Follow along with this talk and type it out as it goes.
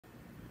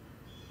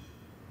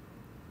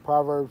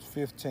Proverbs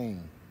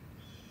 15,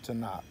 to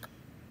knock.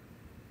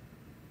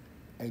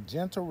 A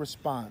gentle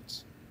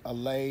response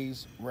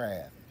allays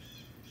wrath.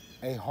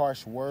 A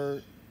harsh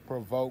word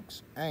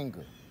provokes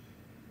anger.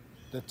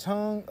 The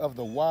tongue of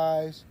the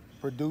wise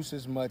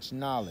produces much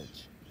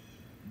knowledge,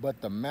 but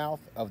the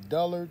mouth of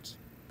dullards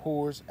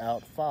pours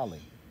out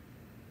folly.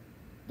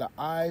 The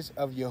eyes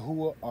of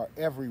YaHuWaH are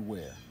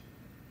everywhere,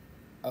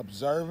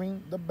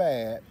 observing the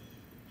bad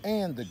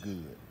and the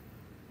good.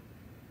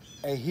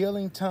 A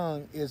healing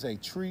tongue is a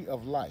tree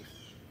of life,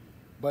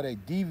 but a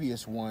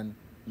devious one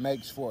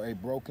makes for a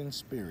broken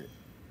spirit.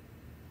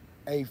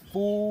 A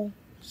fool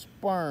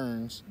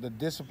spurns the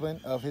discipline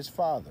of his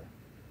father,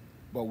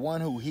 but one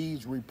who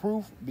heeds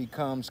reproof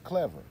becomes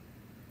clever.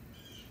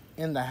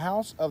 In the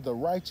house of the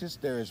righteous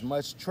there is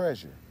much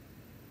treasure,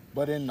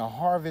 but in the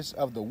harvest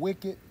of the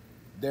wicked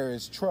there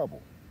is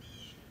trouble.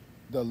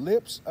 The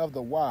lips of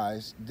the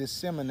wise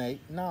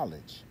disseminate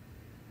knowledge.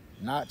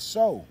 Not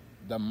so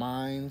the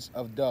minds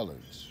of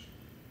dullards.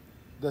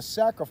 The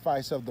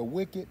sacrifice of the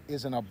wicked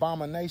is an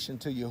abomination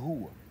to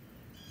YaHuWaH,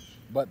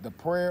 but the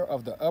prayer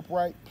of the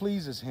upright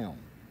pleases him.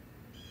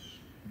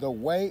 The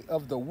way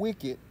of the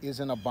wicked is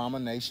an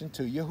abomination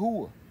to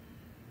YaHuWaH,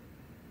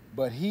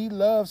 but he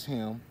loves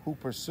him who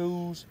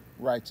pursues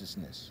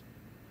righteousness.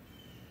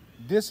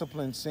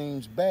 Discipline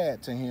seems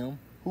bad to him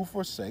who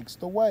forsakes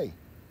the way.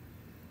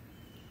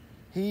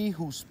 He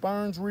who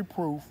spurns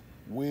reproof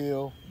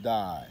will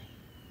die.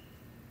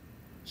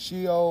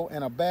 Sheol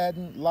and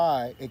Abaddon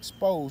lie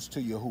exposed to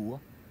YaHuWaH.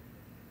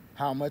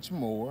 How much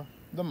more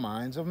the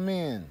minds of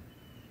men?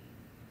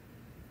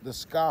 The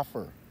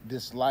scoffer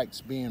dislikes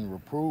being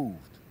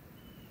reproved.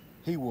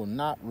 He will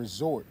not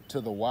resort to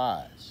the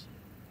wise.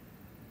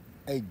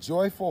 A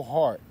joyful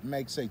heart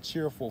makes a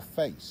cheerful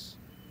face.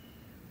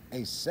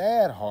 A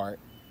sad heart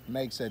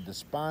makes a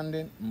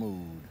despondent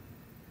mood.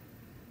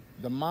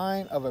 The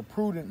mind of a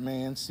prudent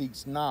man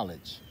seeks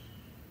knowledge.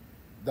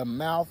 The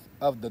mouth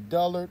of the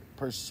dullard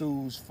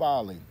pursues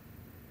folly.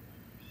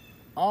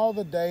 All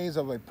the days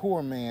of a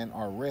poor man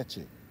are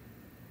wretched,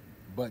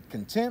 but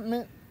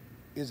contentment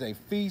is a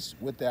feast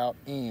without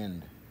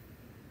end.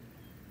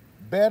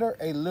 Better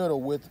a little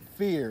with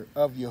fear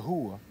of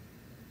YaHuWaH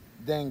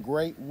than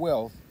great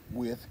wealth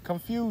with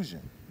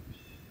confusion.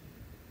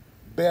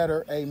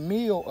 Better a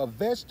meal of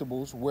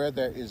vegetables where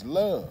there is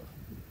love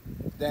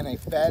than a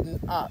fattened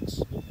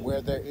ox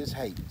where there is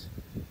hate.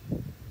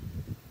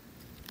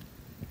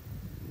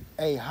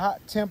 A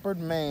hot-tempered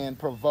man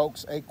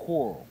provokes a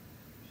quarrel.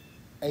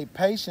 A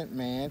patient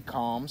man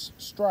calms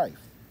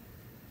strife.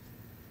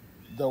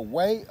 The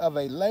way of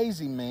a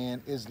lazy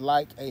man is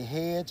like a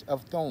hedge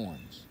of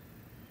thorns,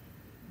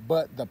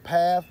 but the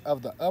path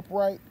of the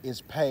upright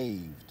is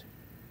paved.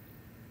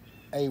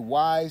 A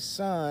wise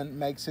son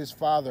makes his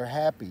father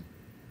happy.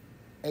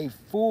 A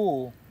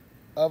fool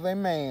of a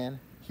man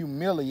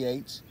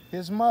humiliates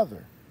his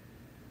mother.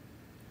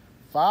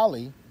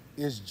 Folly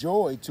is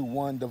joy to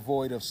one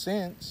devoid of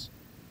sense.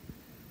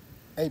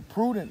 A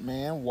prudent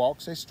man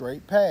walks a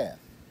straight path.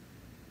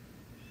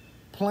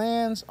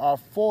 Plans are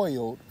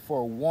foiled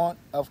for want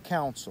of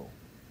counsel,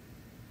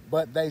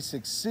 but they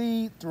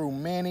succeed through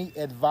many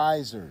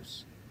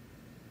advisers.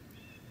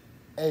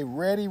 A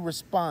ready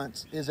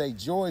response is a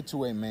joy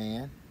to a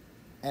man,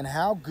 and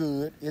how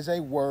good is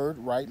a word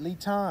rightly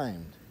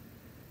timed.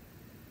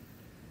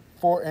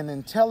 For an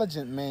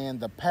intelligent man,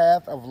 the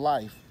path of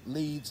life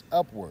leads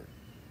upward,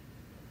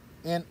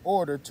 in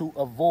order to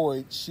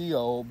avoid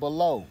Sheol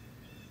below.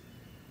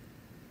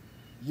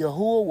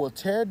 YaHuWaH will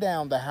tear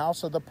down the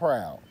house of the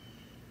proud,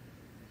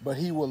 but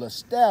he will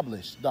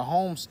establish the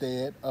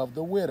homestead of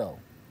the widow.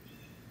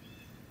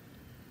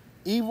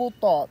 Evil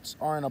thoughts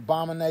are an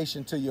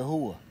abomination to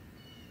YaHuWaH,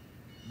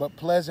 but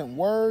pleasant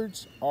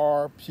words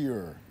are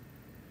pure.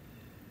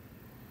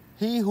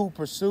 He who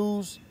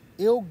pursues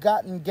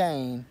ill-gotten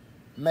gain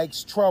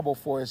makes trouble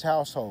for his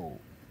household.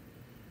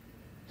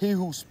 He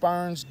who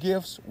spurns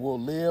gifts will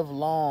live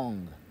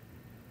long.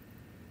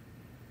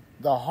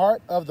 The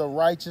heart of the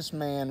righteous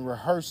man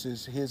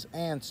rehearses his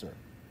answer,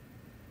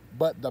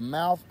 but the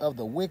mouth of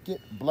the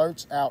wicked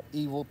blurts out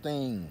evil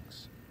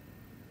things.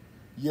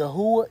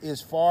 YaHuWaH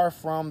is far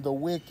from the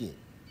wicked,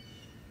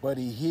 but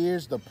he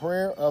hears the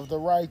prayer of the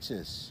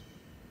righteous.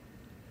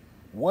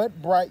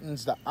 What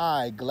brightens the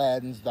eye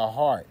gladdens the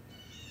heart.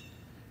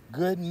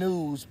 Good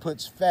news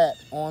puts fat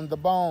on the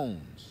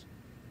bones.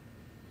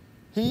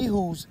 He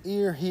whose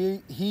ear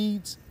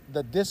heeds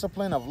the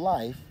discipline of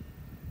life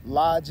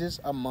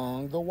lodges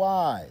among the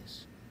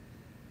wise.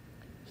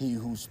 He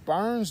who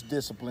spurns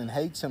discipline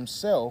hates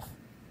himself.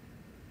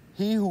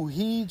 He who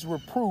heeds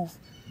reproof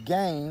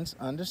gains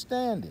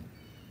understanding.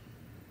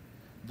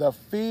 The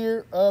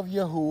fear of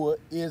YaHuWaH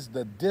is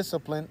the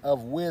discipline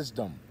of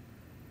wisdom.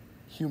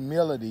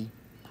 Humility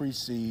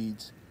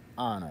precedes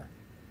honor.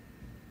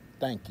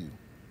 Thank you.